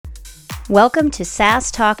Welcome to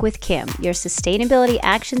SAS Talk with Kim, your Sustainability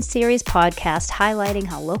Action Series podcast highlighting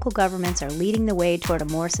how local governments are leading the way toward a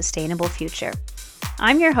more sustainable future.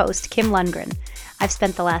 I'm your host, Kim Lundgren. I've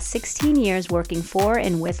spent the last 16 years working for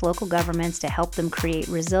and with local governments to help them create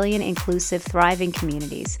resilient, inclusive, thriving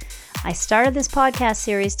communities. I started this podcast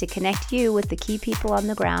series to connect you with the key people on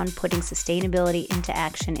the ground putting sustainability into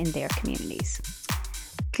action in their communities.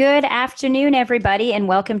 Good afternoon, everybody, and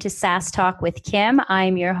welcome to SAS Talk with Kim.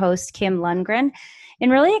 I'm your host, Kim Lundgren, and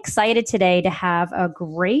really excited today to have a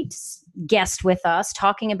great guest with us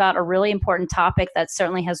talking about a really important topic that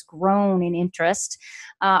certainly has grown in interest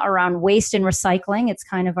around waste and recycling. It's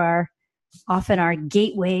kind of often our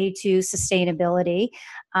gateway to sustainability.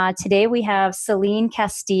 Today we have Celine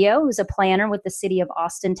Castillo, who's a planner with the city of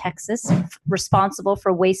Austin, Texas, responsible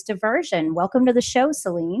for waste diversion. Welcome to the show,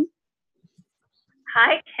 Celine.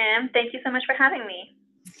 Hi, Kim. Thank you so much for having me.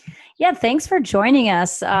 Yeah, thanks for joining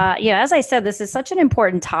us. As I said, this is such an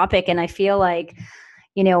important topic, and I feel like,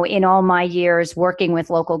 in all my years working with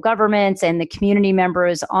local governments and the community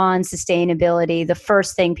members on sustainability, the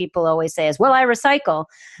first thing people always say is, well, I recycle.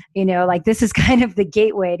 This is kind of the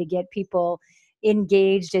gateway to get people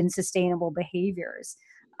engaged in sustainable behaviors.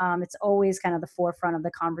 It's always kind of the forefront of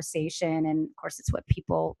the conversation, and of course, it's what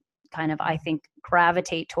people kind of, I think,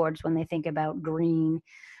 gravitate towards when they think about green.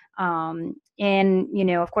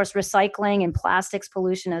 Of course, recycling and plastics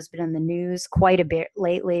pollution has been in the news quite a bit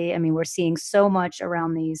lately. I mean, we're seeing so much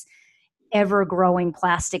around these ever-growing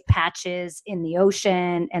plastic patches in the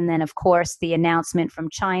ocean. And then, of course, the announcement from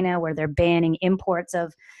China where they're banning imports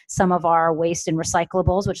of some of our waste and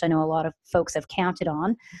recyclables, which I know a lot of folks have counted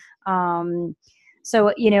on.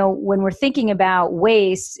 So, when we're thinking about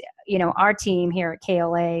waste, our team here at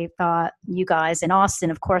KLA thought you guys in Austin,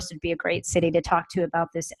 of course, would be a great city to talk to about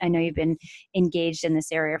this. I know you've been engaged in this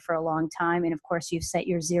area for a long time. And of course, you've set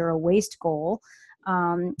your zero waste goal.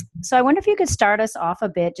 So I wonder if you could start us off a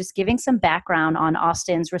bit, just giving some background on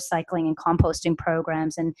Austin's recycling and composting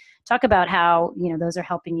programs and talk about how, those are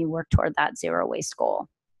helping you work toward that zero waste goal.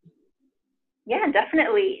 Yeah,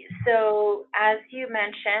 definitely. So as you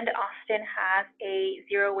mentioned, Austin has a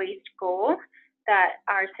zero waste goal that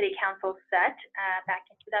our city council set back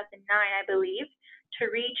in 2009, I believe, to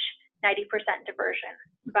reach 90% diversion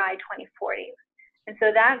by 2040. And so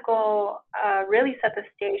that goal really set the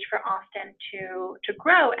stage for Austin to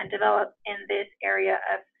grow and develop in this area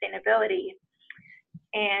of sustainability.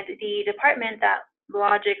 And the department that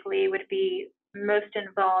logically would be most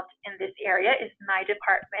involved in this area is my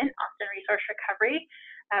department, Austin Resource Recovery,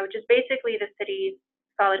 which is basically the city's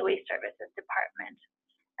solid waste services department.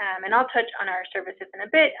 And I'll touch on our services in a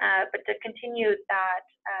bit, but to continue that,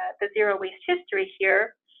 the zero waste history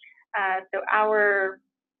here, so our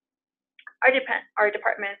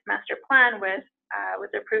department's master plan was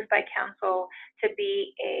approved by council to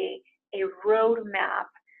be a roadmap,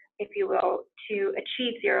 if you will, to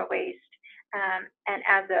achieve zero waste. And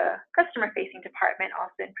as a customer-facing department,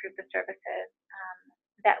 also improve the services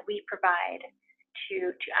that we provide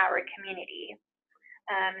to our community.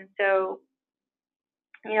 So,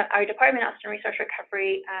 our department, Austin Resource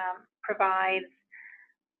Recovery, provides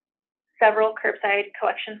several curbside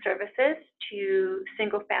collection services to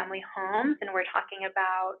single-family homes, and we're talking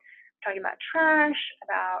about trash,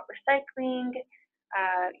 about recycling,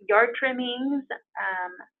 yard trimmings,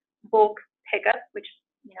 bulk pickup, which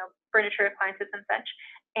furniture, appliances, and such.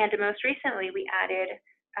 And most recently, we added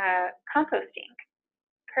composting,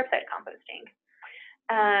 curbside composting.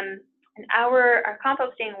 And our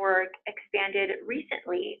composting work expanded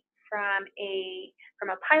recently from a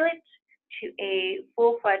pilot to a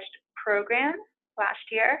full-fledged program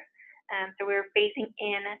last year. So we're phasing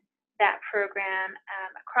in that program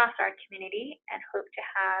across our community and hope to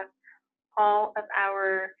have all of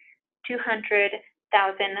our 200,000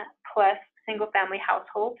 plus single-family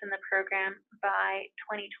households in the program by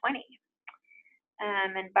 2020.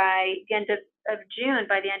 And by the end of June,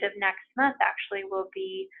 by the end of next month, actually, we'll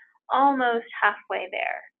be almost halfway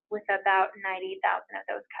there with about 90,000 of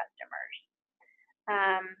those customers.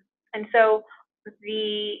 And so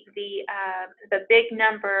the big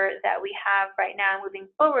number that we have right now moving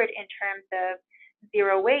forward in terms of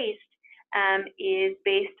zero waste is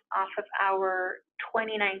based off of our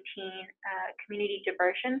 2019 community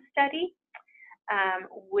diversion study,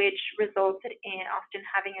 which resulted in Austin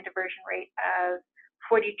having a diversion rate of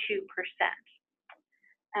 42%.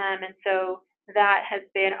 And so that has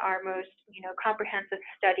been our most comprehensive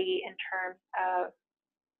study in terms of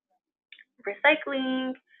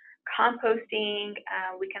recycling, composting.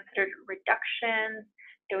 We considered reductions,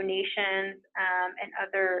 donations, and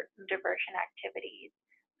other diversion activities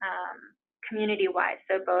community-wide,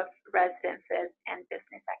 so both residences and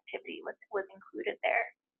business activity was included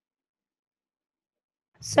there.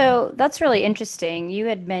 So that's really interesting. You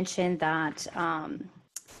had mentioned that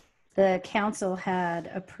the council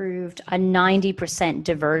had approved a 90%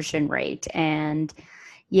 diversion rate, and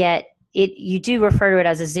yet you do refer to it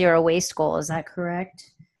as a zero waste goal. Is that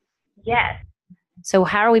correct? Yes. So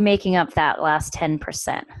how are we making up that last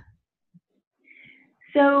 10%?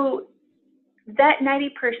 So that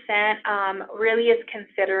 90% really is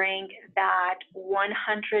considering that 100%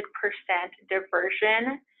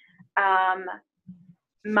 diversion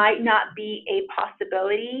might not be a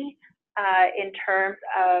possibility in terms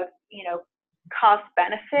of, cost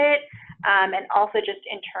benefit, and also just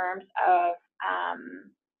in terms of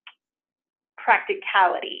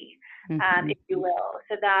practicality, if you will.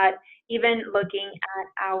 So that even looking at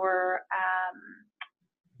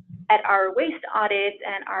our waste audits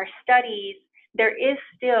and our studies, there is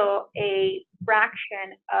still a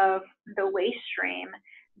fraction of the waste stream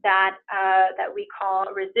that we call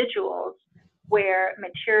residuals, where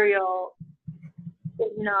material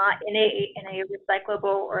is not in a recyclable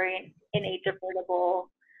or in a divertible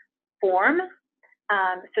form.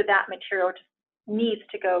 So that material just needs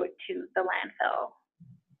to go to the landfill.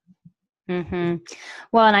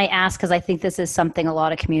 Well, and I ask because I think this is something a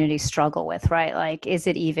lot of communities struggle with, right? Like, is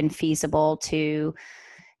it even feasible to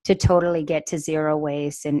totally get to zero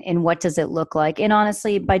waste, and what does it look like? And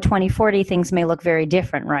honestly, by 2040, things may look very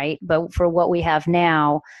different, right? But for what we have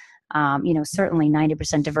now, certainly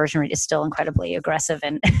 90% diversion rate is still incredibly aggressive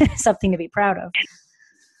and something to be proud of.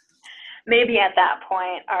 Maybe at that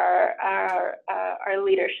point, our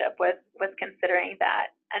leadership was considering that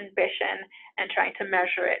ambition and trying to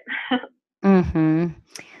measure it.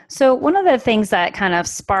 So one of the things that kind of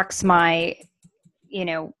sparks my,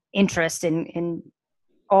 interest in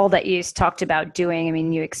all that you talked about doing, I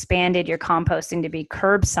mean, you expanded your composting to be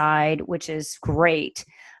curbside, which is great.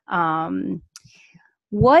 Does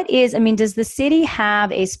the city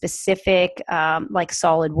have a specific like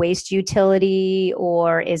solid waste utility,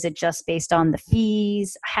 or is it just based on the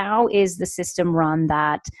fees? How is the system run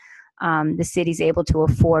that the city's able to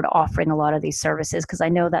afford offering a lot of these services? Because I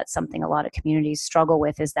know that's something a lot of communities struggle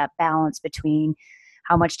with, is that balance between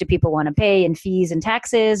how much do people want to pay in fees and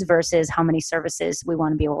taxes versus how many services we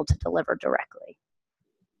want to be able to deliver directly.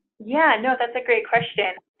 Yeah, no, that's a great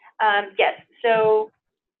question. Yes, so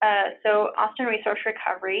Austin Resource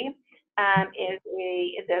Recovery is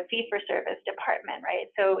a fee-for-service department, right?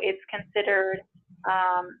 So it's considered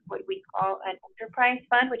what we call an enterprise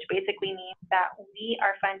fund, which basically means that we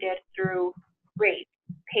are funded through rates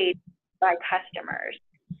paid by customers.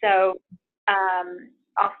 So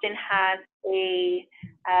Austin has a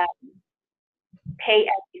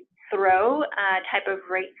pay-as-you-throw type of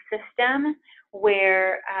rate system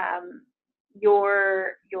where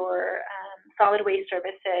your solid waste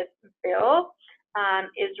services bill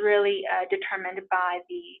is really determined by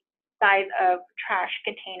the size of trash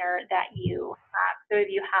container that you have. So if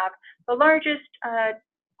you have the largest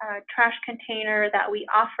trash container that we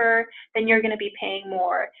offer, then you're going to be paying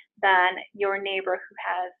more than your neighbor who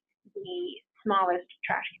has the smallest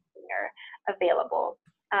trash container available.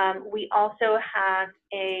 We also have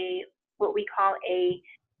what we call a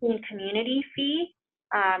clean community fee,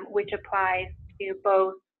 which applies to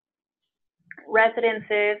both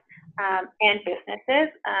residences and businesses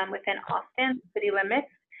within Austin city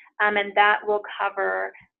limits, and that will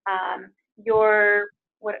cover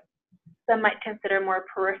what some might consider more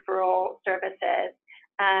peripheral services,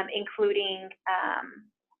 including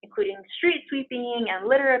street sweeping and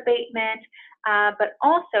litter abatement, but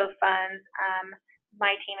also funds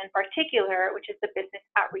my team in particular, which is the business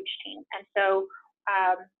outreach team. And so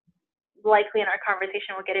likely in our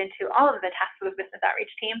conversation, we'll get into all of the tasks of the business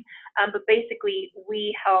outreach team, but basically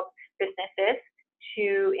we help businesses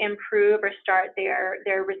to improve or start their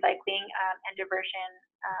recycling and diversion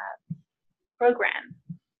program.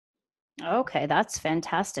 Okay, that's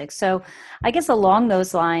fantastic. So I guess along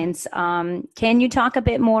those lines, can you talk a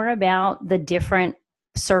bit more about the different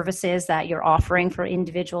services that you're offering for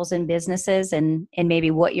individuals and businesses, and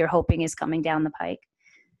maybe what you're hoping is coming down the pike?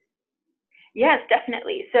 Yes,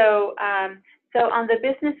 definitely. So on the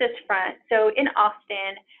businesses front, so in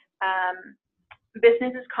Austin,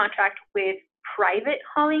 businesses contract with private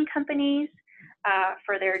hauling companies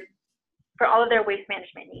for all of their waste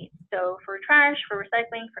management needs. So for trash, for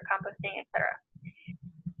recycling, for composting, etc.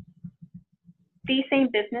 These same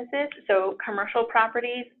businesses, so commercial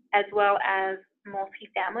properties as well as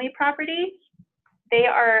multifamily properties, they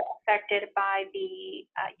are affected by the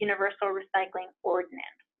Universal Recycling Ordinance,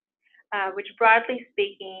 which broadly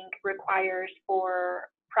speaking requires for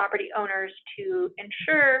property owners to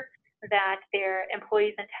ensure that their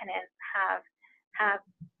employees and tenants have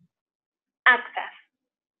access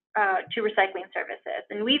to recycling services.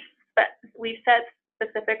 And we've set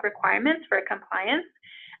specific requirements for compliance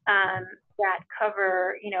that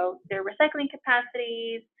cover, their recycling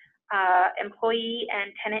capacities, employee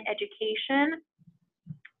and tenant education,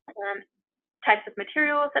 types of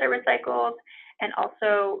materials that are recycled, and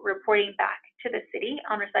also reporting back to the city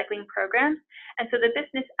on recycling programs. And so the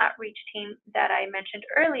business outreach team that I mentioned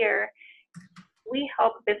earlier, we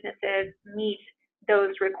help businesses meet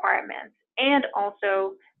those requirements and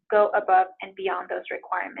also go above and beyond those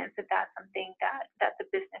requirements if that's something that the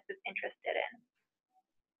business is interested in.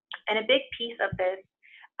 And a big piece of this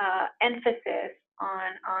emphasis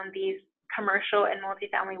on these commercial and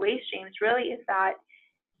multifamily waste streams really is that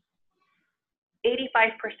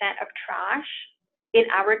 85% of trash in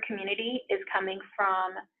our community is coming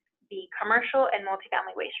from the commercial and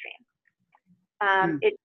multifamily waste streams.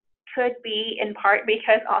 It could be in part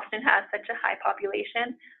because Austin has such a high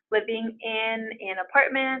population living in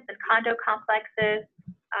apartments and condo complexes.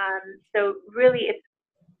 So really,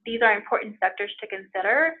 these are important sectors to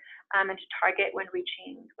consider and to target when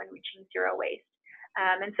reaching zero waste.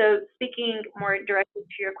 And so, speaking more directly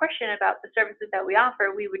to your question about the services that we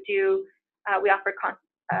offer, we offer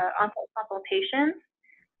on-site consultations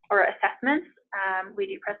or assessments. We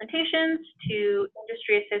do presentations to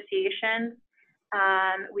industry associations.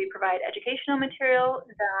 We provide educational material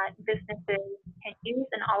that businesses can use,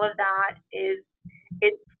 and all of that is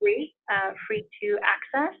free to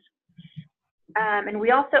access. And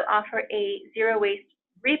we also offer a zero waste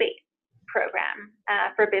rebate program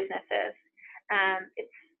for businesses. It's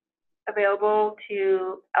available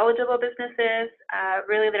to eligible businesses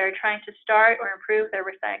really that are trying to start or improve their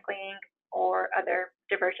recycling or other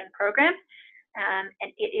diversion programs. And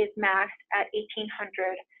it is maxed at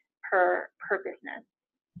 $1,800 per business.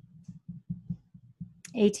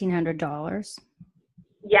 $1,800.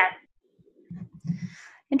 Yes.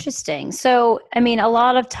 Interesting. So, I mean, a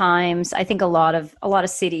lot of times, I think a lot of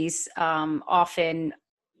cities often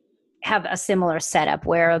have a similar setup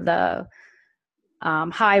where the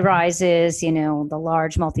high rises, the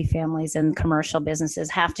large multifamilies and commercial businesses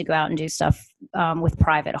have to go out and do stuff with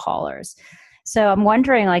private haulers. So I'm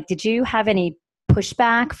wondering, did you have any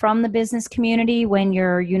pushback from the business community when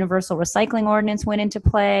your universal recycling ordinance went into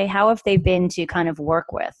play? How have they been to kind of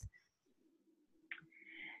work with?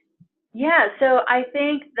 Yeah, so I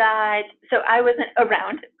think so I wasn't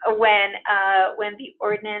around when the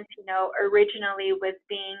ordinance, originally was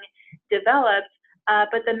being developed.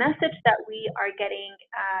 But the message that we are getting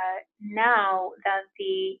now that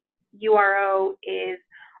the URO is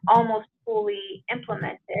almost fully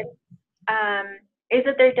implemented is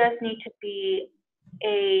that there does need to be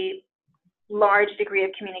a large degree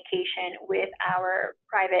of communication with our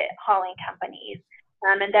private hauling companies,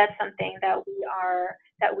 and that's something that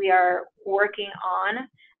we are working on.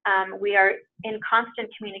 We are in constant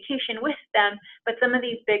communication with them, but some of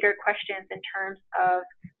these bigger questions in terms of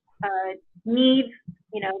needs,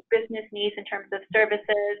 business needs in terms of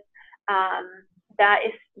services, that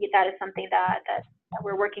is something that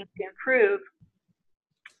we're working to improve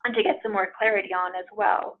and to get some more clarity on as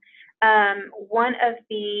well. One of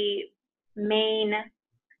the main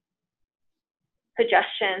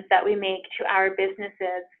suggestions that we make to our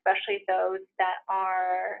businesses, especially those that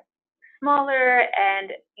are smaller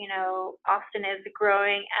and, Austin is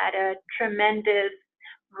growing at a tremendous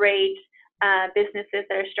rate, businesses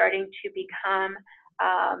that are starting to become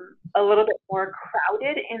a little bit more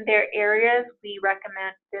crowded in their areas, we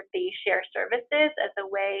recommend that they share services as a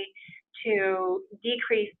way to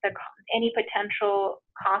decrease any potential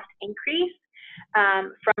cost increase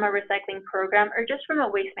from a recycling program or just from a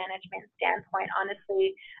waste management standpoint.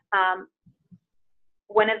 Honestly,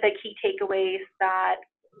 one of the key takeaways that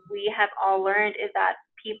we have all learned is that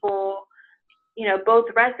people, both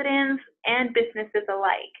residents and businesses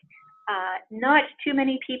alike, not too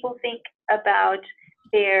many people think about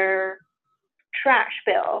their trash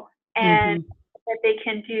bill and what they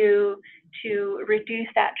can do to reduce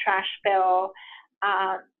that trash bill.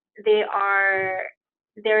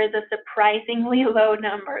 There is a surprisingly low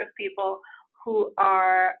number of people who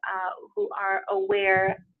are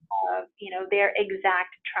aware of their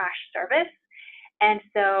exact trash service, and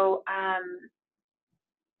so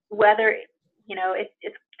whether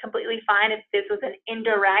it's completely fine if this was an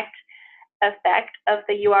indirect effect of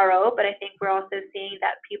the URO, but I think we're also seeing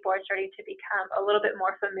that people are starting to become a little bit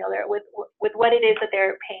more familiar with what it is that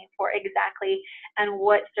they're paying for exactly and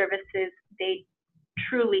what services they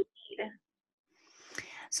truly need.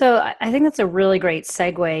 So I think that's a really great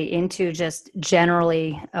segue into just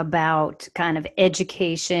generally about kind of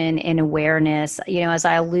education and awareness. You know, as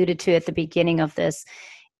I alluded to at the beginning of this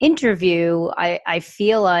interview, I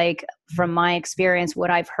feel like from my experience, what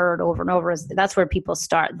I've heard over and over is that's where people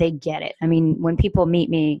start. They get it. I mean, when people meet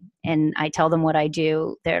me and I tell them what I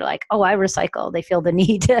do, they're like, oh, I recycle. They feel the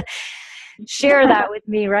need to share that with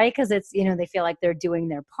me, right? Because it's, you know, they feel like they're doing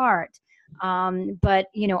their part. But,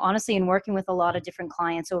 you know, honestly, in working with a lot of different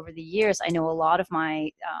clients over the years, I know a lot of my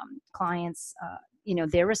clients, you know,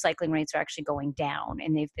 their recycling rates are actually going down,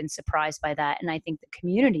 and they've been surprised by that. And I think the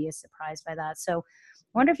community is surprised by that. So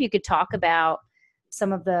I wonder if you could talk about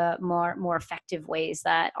some of the more effective ways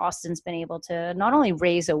that Austin's been able to not only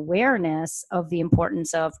raise awareness of the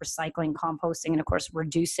importance of recycling, composting, and of course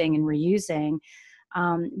reducing and reusing,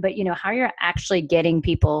 but you know how you're actually getting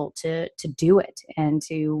people to do it and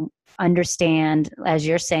to understand, as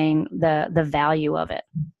you're saying, the value of it.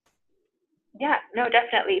 Yeah, no,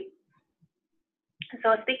 definitely.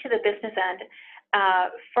 So I'll speak to the business end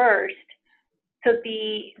first. So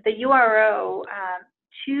the URO,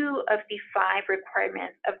 2 of the 5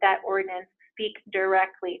 requirements of that ordinance speak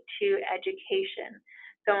directly to education.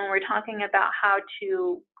 So when we're talking about how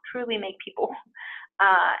to truly make people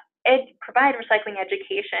provide recycling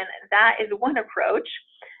education, that is one approach.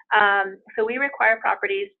 So we require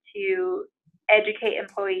properties to educate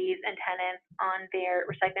employees and tenants on their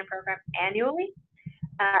recycling program annually,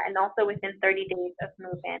 and also within 30 days of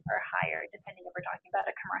move-in or higher, depending if we're talking about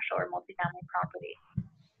a commercial or multifamily property.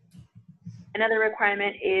 Another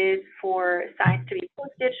requirement is for signs to be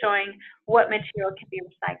posted showing what material can be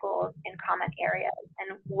recycled in common areas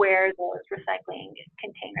and where those recycling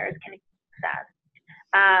containers can be accessed.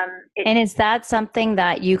 And is that something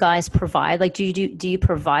that you guys provide? Like, do you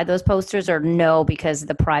provide those posters, or no, because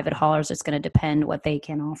the private haulers, it's going to depend what they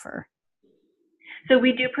can offer? So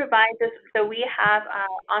we do provide this. So we have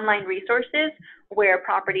online resources where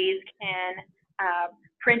properties can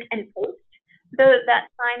print and post that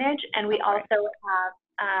signage, and we also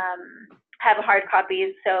have hard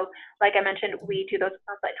copies. So like I mentioned, we do those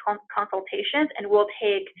consultations, and we'll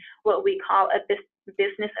take what we call a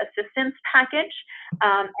business assistance package,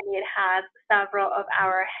 and it has several of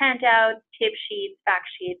our handouts, tip sheets, fact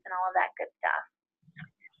sheets, and all of that good stuff.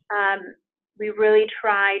 We really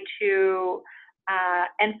try to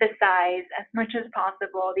emphasize as much as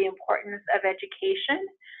possible the importance of education,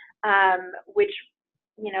 which,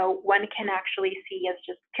 you know, one can actually see as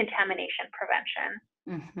just contamination prevention.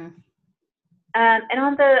 Mm-hmm. And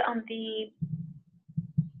on the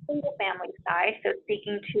single family side, so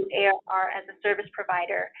speaking to ARR as a service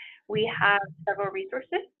provider, we have several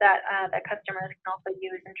resources that customers can also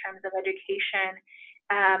use in terms of education.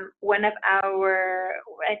 One of our,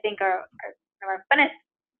 I think our funnest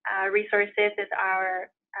resources is our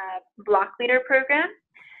block leader program.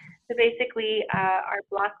 So basically, our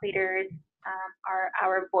block leaders are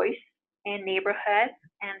our voice in neighborhoods,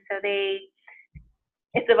 and so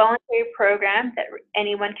it's a voluntary program that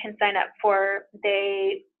anyone can sign up for.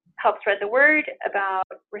 They help spread the word about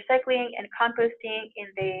recycling and composting in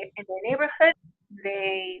their neighborhood.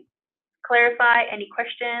 They clarify any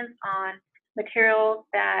questions on materials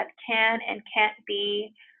that can and can't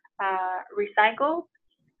be recycled.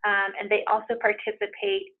 And they also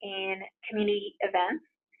participate in community events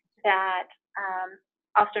that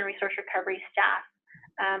Austin Resource Recovery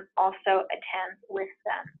staff also attends with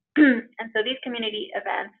them. And so these community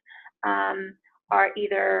events are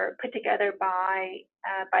either put together by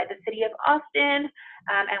the city of Austin,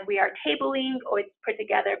 and we are tabling, or it's put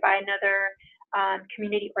together by another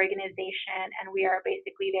community organization, and we are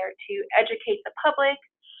basically there to educate the public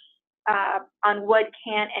on what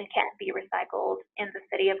can and can't be recycled in the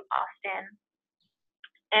city of Austin.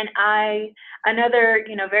 And another,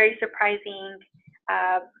 you know, very surprising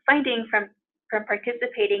finding from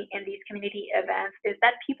participating in these community events is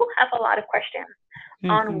that people have a lot of questions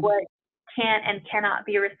on what can and cannot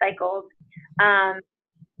be recycled.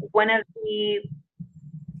 One of the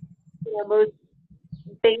most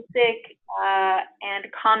basic and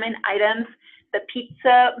common items, the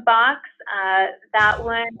pizza box, that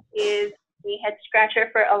one is a head scratcher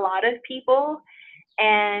for a lot of people.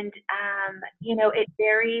 And, you know, it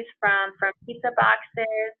varies from pizza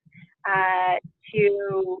boxes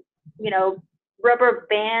to, you know, rubber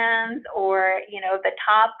bands, or, you know, the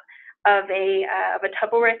top of a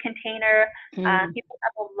Tupperware container. People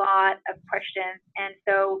have a lot of questions. And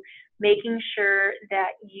so making sure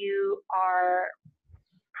that you are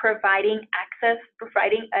providing access,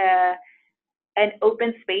 providing a an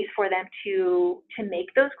open space for them to make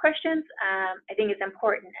those questions, I think is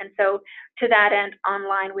important. And so to that end,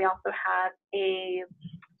 online we also have a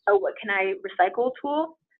what can I recycle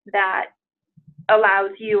tool that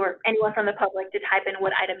allows you or anyone from the public to type in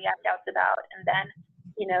what item you have doubts about, and then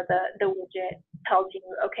the widget tells you,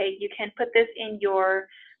 okay, you can put this in your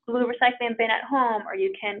blue recycling bin at home, or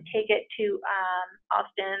you can take it to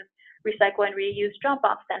Austin's Recycle and Reuse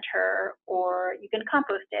Drop-Off Center, or you can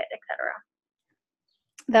compost it, etc.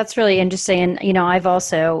 That's really interesting. And, I've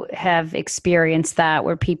also have experienced that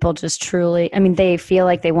where people just truly, they feel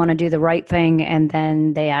like they want to do the right thing and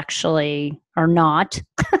then they actually are not,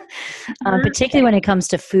 particularly when it comes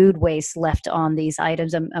to food waste left on these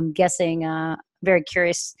items. I'm guessing, very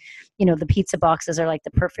curious, the pizza boxes are like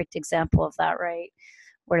the perfect example of that, right?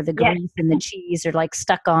 Where the grease and the cheese are like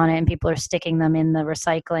stuck on it and people are sticking them in the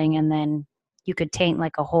recycling, and then you could taint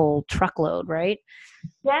like a whole truckload, right?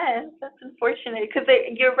 Yes, that's unfortunate because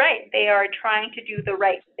you're right. They are trying to do the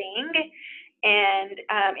right thing, and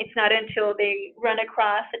it's not until they run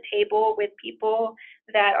across a table with people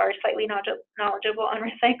that are slightly knowledgeable on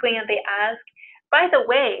recycling and they ask, by the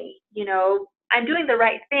way, I'm doing the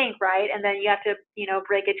right thing, right? And then you have to,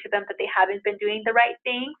 break it to them that they haven't been doing the right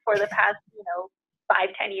thing for the past,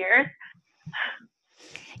 5-10 years.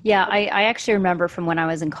 Yeah, I actually remember from when I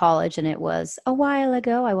was in college, and it was a while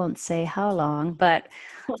ago. I won't say how long, but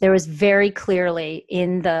there was very clearly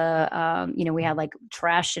in the, we had like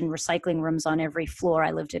trash and recycling rooms on every floor.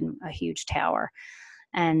 I lived in a huge tower.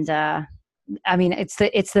 And it's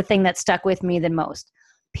the thing that stuck with me the most.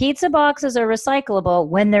 Pizza boxes are recyclable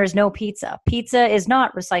when there's no pizza. Pizza is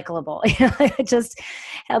not recyclable. I just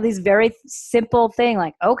have these very simple thing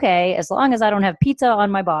like, okay, as long as I don't have pizza on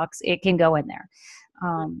my box, it can go in there.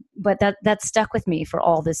 But that stuck with me for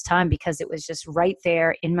all this time because it was just right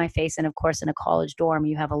there in my face. And of course, in a college dorm,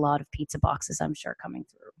 you have a lot of pizza boxes, I'm sure, coming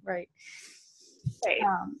through. Right.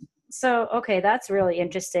 So, okay, that's really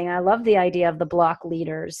interesting. I love the idea of the block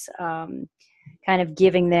leaders, kind of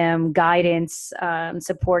giving them guidance,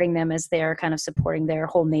 supporting them as they're kind of supporting their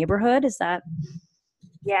whole neighborhood. Is that?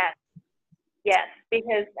 Yes,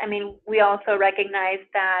 because we also recognize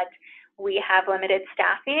that we have limited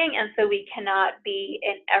staffing, and so we cannot be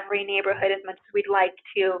in every neighborhood as much as we'd like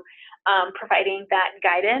to, providing that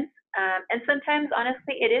guidance. And sometimes,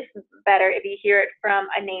 honestly, it is better if you hear it from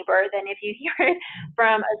a neighbor than if you hear it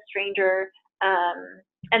from a stranger.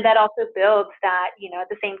 And that also builds that, at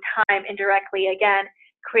the same time, indirectly, again,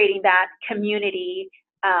 creating that community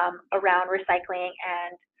around recycling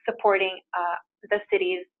and supporting the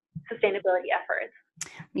city's sustainability efforts.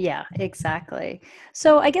 Yeah, exactly.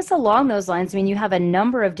 So I guess along those lines, you have a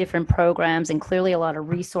number of different programs and clearly a lot of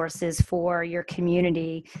resources for your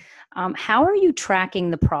community. How are you tracking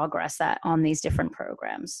the progress on these different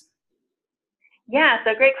programs? Yeah,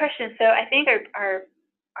 so great question. So I think our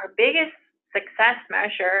biggest success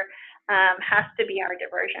measure has to be our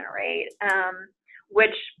diversion rate,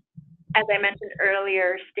 which, as I mentioned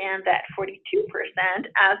earlier, stands at 42%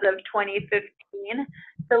 as of 2015.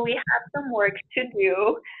 So we have some work to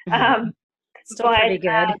do. Still pretty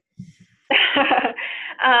good.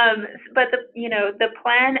 But the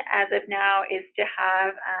plan as of now is to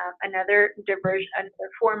have another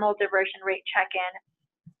formal diversion rate check-in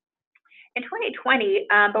in 2020,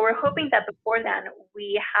 but we're hoping that before then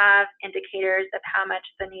we have indicators of how much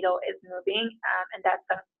the needle is moving, and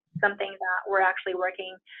that's something that we're actually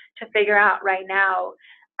working to figure out right now.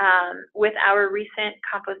 With our recent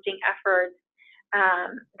composting efforts,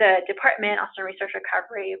 the department, Austin Resource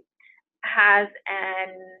Recovery, has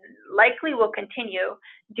and likely will continue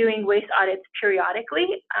doing waste audits periodically,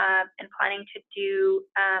 and planning to do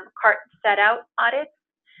cart set out audits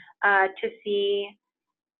to see,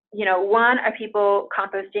 one, are people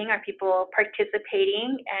composting? Are people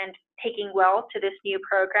participating and taking well to this new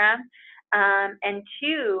program? And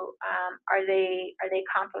two, are they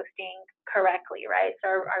composting correctly, right? So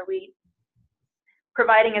are we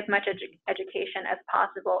providing as much education as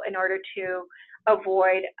possible in order to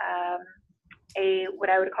avoid what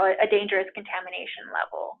I would call a dangerous contamination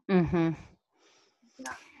level? Mm-hmm.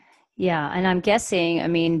 Yeah, and I'm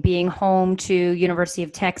guessing, being home to University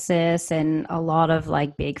of Texas and a lot of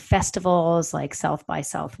like big festivals like South by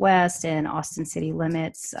Southwest and Austin City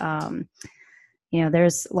Limits,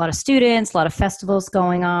 there's a lot of students, a lot of festivals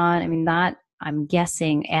going on. That, I'm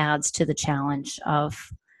guessing, adds to the challenge of,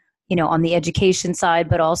 on the education side,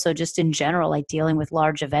 but also just in general, like dealing with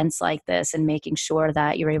large events like this and making sure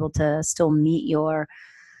that you're able to still meet your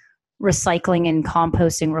recycling and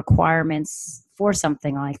composting requirements for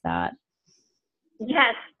something like that.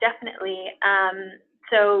 Yes, definitely.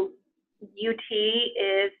 So UT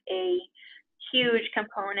is a huge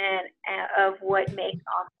component of what makes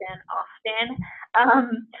Austin.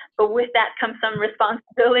 But with that comes some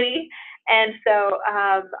responsibility. And so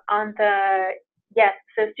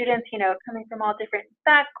so students, coming from all different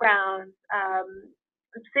backgrounds,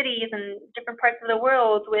 cities and different parts of the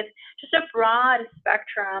world with just a broad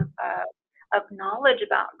spectrum of knowledge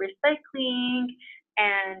about recycling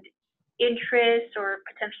and interest or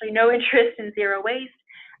potentially no interest in zero waste.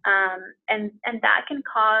 And that can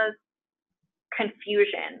cause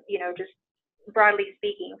confusion, just broadly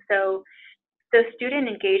speaking. So student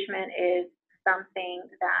engagement is something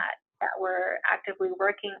that we're actively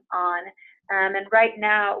working on. And right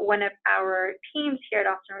now, one of our teams here at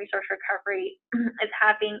Austin Resource Recovery is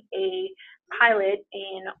having a pilot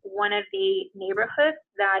in one of the neighborhoods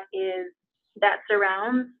that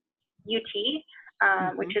surrounds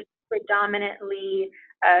UT, which is predominantly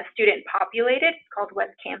student populated. It's called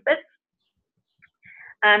West Campus.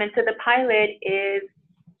 And so the pilot is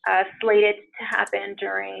slated to happen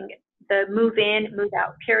during the move-in,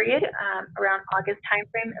 move-out period around August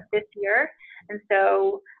timeframe of this year. And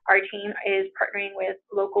so our team is partnering with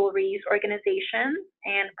local reuse organizations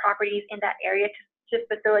and properties in that area to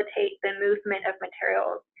facilitate the movement of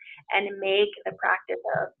materials and make the practice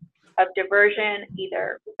of diversion,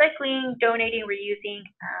 either recycling, donating, reusing,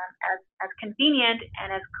 as convenient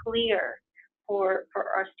and as clear for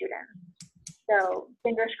our students. So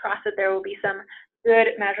fingers crossed that there will be some good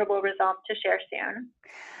measurable results to share soon.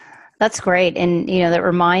 That's great. And, that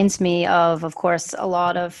reminds me of course, a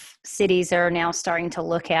lot of cities are now starting to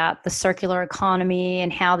look at the circular economy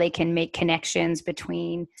and how they can make connections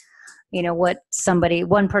between, what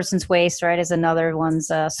one person's waste, right, is another one's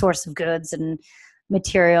source of goods and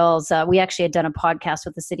materials. We actually had done a podcast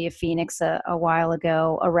with the city of Phoenix a while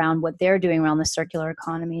ago around what they're doing around the circular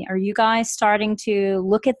economy. Are you guys starting to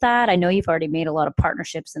look at that? I know you've already made a lot of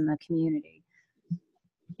partnerships in the community.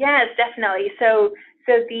 Yes, definitely. So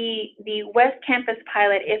the West Campus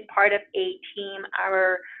pilot is part of a team,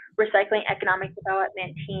 our recycling economic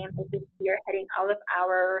development team, which is spearheading all of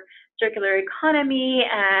our circular economy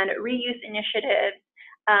and reuse initiatives.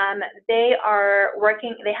 They are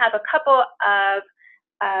working, they have a couple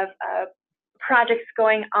of projects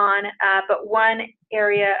going on, but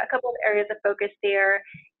a couple of areas of focus there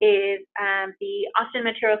is the Austin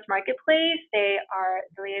Materials Marketplace. They are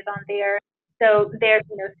the liaison there. So they're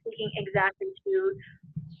speaking exactly to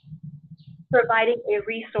providing a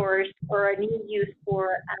resource or a new use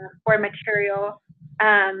for material.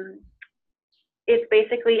 It's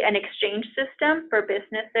basically an exchange system for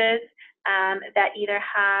businesses that either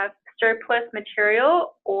have surplus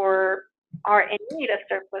material or are in need of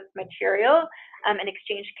surplus material. An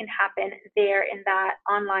exchange can happen there in that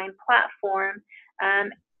online platform,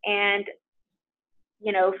 and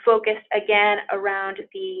focused again around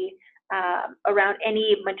around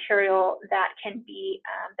any material that can be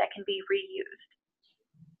reused.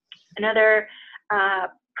 Another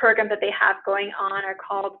program that they have going on are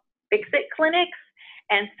called Fix-It clinics,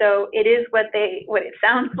 and so it is what it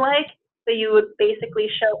sounds like. So you would basically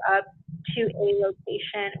show up to a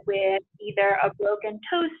location with either a broken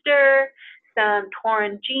toaster, some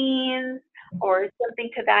torn jeans, or something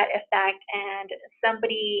to that effect, and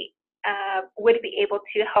somebody would be able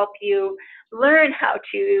to help you learn how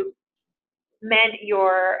to mend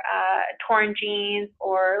your torn jeans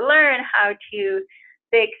or learn how to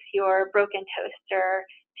fix your broken toaster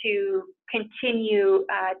to continue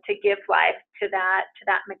to give life to that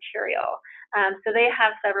material. So they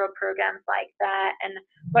have several programs like that and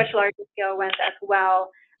much larger scale ones as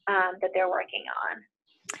well that they're working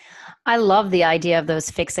on. I love the idea of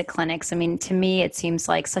those Fix-It clinics. I mean, to me, it seems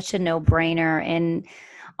like such a no-brainer, and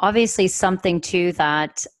obviously something too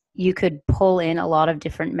that you could pull in a lot of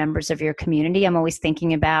different members of your community. I'm always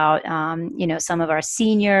thinking about, some of our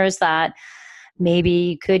seniors that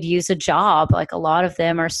maybe could use a job. Like a lot of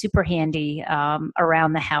them are super handy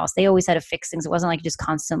around the house. They always had to fix things. It wasn't like just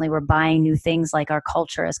constantly we're buying new things like our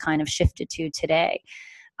culture has kind of shifted to today.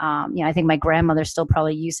 I think my grandmother's still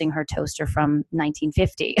probably using her toaster from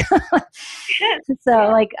 1950.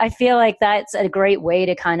 So I feel like that's a great way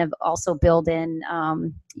to kind of also build in,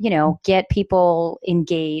 get people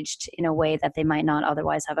engaged in a way that they might not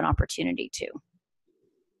otherwise have an opportunity to.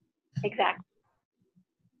 Exactly.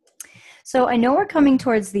 So I know we're coming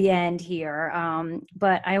towards the end here,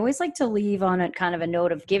 but I always like to leave on a kind of a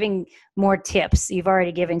note of giving more tips. You've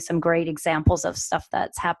already given some great examples of stuff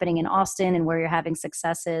that's happening in Austin and where you're having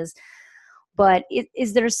successes. But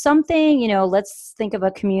is there something, let's think of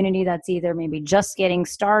a community that's either maybe just getting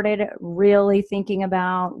started, really thinking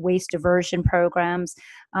about waste diversion programs,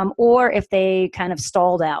 or if they kind of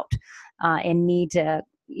stalled out and need to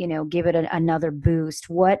give it another boost,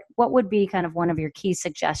 what would be kind of one of your key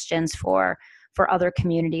suggestions for other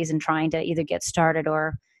communities in trying to either get started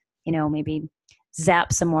or, maybe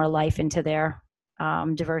zap some more life into their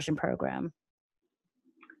diversion program?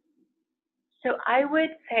 So I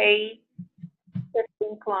would say to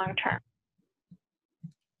think long term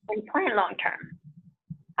and plan long term.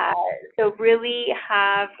 So really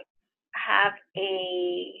have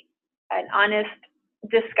an honest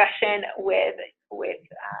discussion with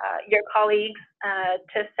your colleagues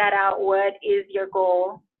to set out what is your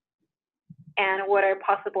goal and what are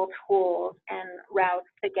possible tools and routes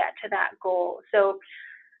to get to that goal. So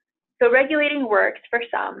regulating works for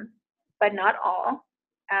some, but not all.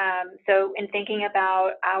 So in thinking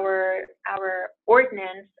about our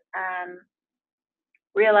ordinance,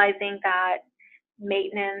 realizing that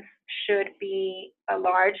maintenance should be a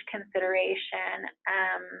large consideration.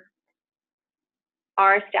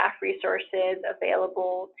 Are staff resources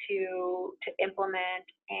available to implement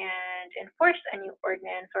and enforce a new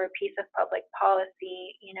ordinance or a piece of public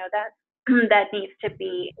policy? That needs to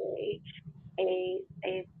be a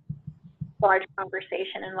large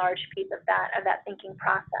conversation and large piece of that thinking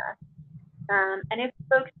process. And if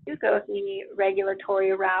folks do go the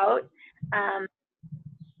regulatory route,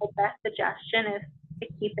 the best suggestion is to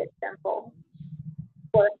keep it simple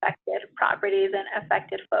for affected properties and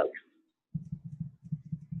affected folks.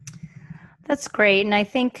 That's great. And I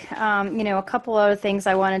think, a couple other things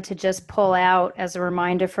I wanted to just pull out as a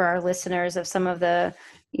reminder for our listeners of some of the,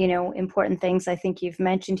 important things I think you've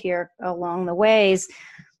mentioned here along the ways.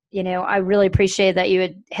 I really appreciate that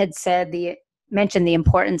you had mentioned the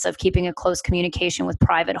importance of keeping a close communication with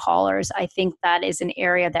private haulers. I think that is an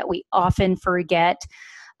area that we often forget.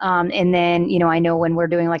 And then, I know when we're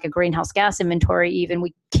doing like a greenhouse gas inventory,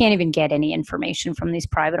 we can't even get any information from these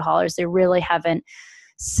private haulers. They really haven't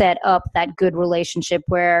set up that good relationship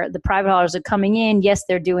where the private haulers are coming in. Yes,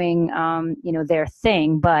 they're doing, their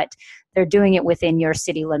thing, but they're doing it within your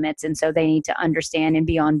city limits. And so they need to understand and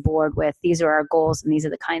be on board with, these are our goals and these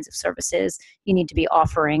are the kinds of services you need to be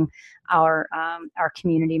offering our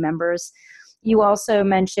community members. You also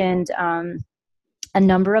mentioned a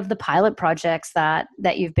number of the pilot projects that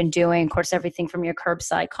you've been doing, of course, everything from your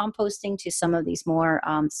curbside composting to some of these more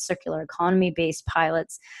circular economy-based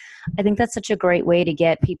pilots. I think that's such a great way to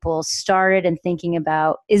get people started and thinking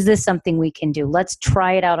about, is this something we can do? Let's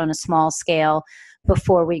try it out on a small scale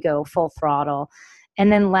before we go full throttle.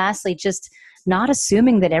 And then lastly, just not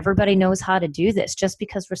assuming that everybody knows how to do this. Just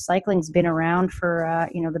because recycling's been around for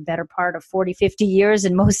the better part of 40, 50 years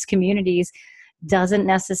in most communities doesn't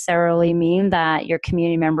necessarily mean that your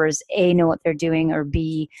community members, A, know what they're doing, or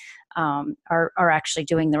B, are actually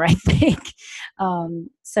doing the right thing.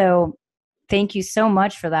 So thank you so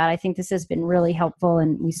much for that. I think this has been really helpful,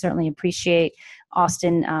 and we certainly appreciate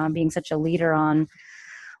Austin being such a leader on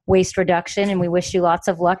waste reduction, and we wish you lots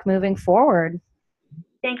of luck moving forward.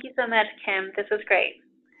 Thank you so much, Kim. This was great.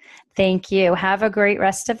 Thank you. Have a great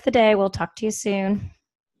rest of the day. We'll talk to you soon.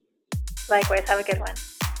 Likewise. Have a good one.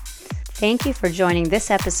 Thank you for joining this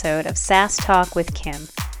episode of SaaS Talk with Kim.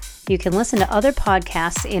 You can listen to other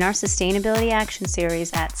podcasts in our Sustainability Action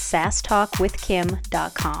Series at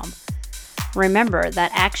sastalkwithkim.com. Remember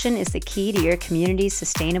that action is the key to your community's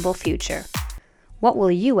sustainable future. What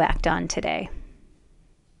will you act on today?